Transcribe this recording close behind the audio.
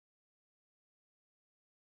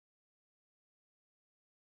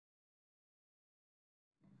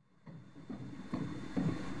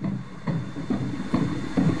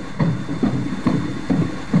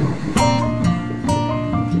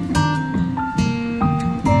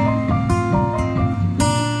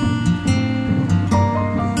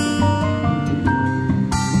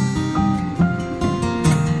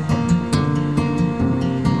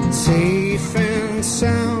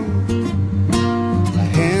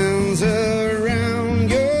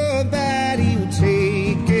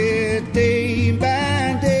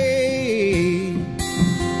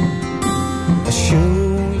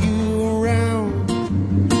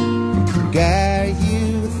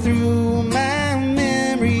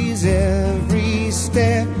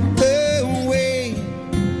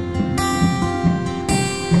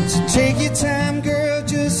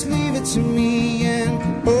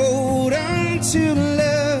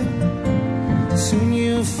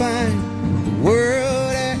find the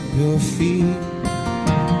world at your feet.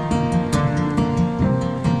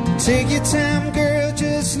 Take your time, girl,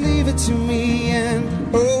 just leave it to me and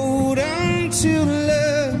hold on to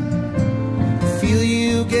love. Feel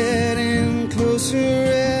you getting closer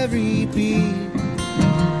every beat.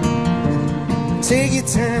 Take your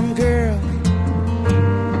time, girl.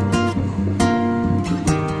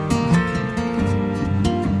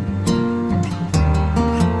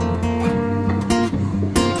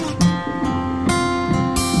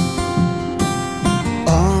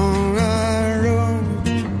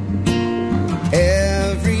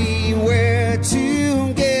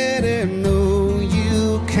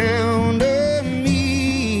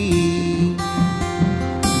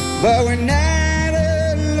 But we're not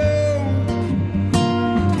alone.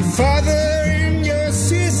 Your father and your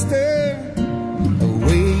sister are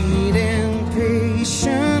waiting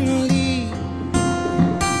patiently.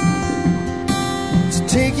 So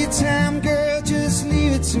take your time, girl, just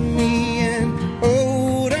leave it to me and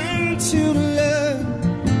hold on to love.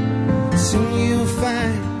 Soon you'll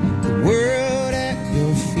find the world at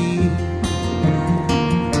your feet.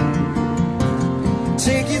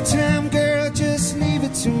 Take your time, girl, just leave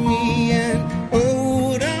it to me and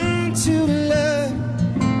hold on to love.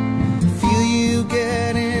 Feel you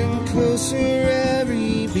getting closer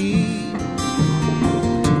every beat.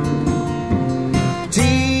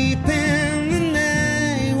 Deep in the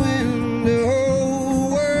night when the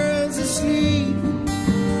whole world's asleep,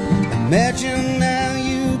 imagine now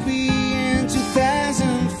you'll be in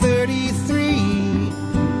 2033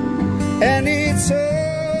 and it's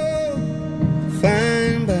all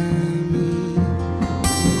fine by me.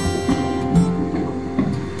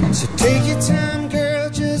 So take your time, girl,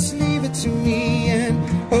 just leave it to me and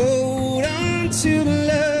hold on to the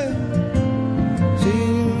love. So you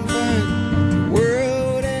can find the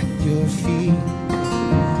world at your feet.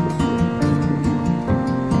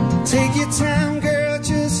 Take your time, girl,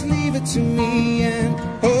 just leave it to me and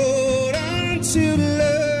hold on to the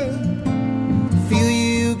love. Feel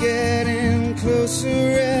you getting closer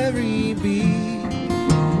every beat.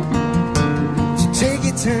 So take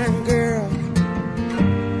your time, girl.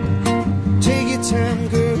 Take your time,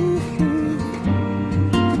 girl.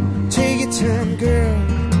 Take your time, girl.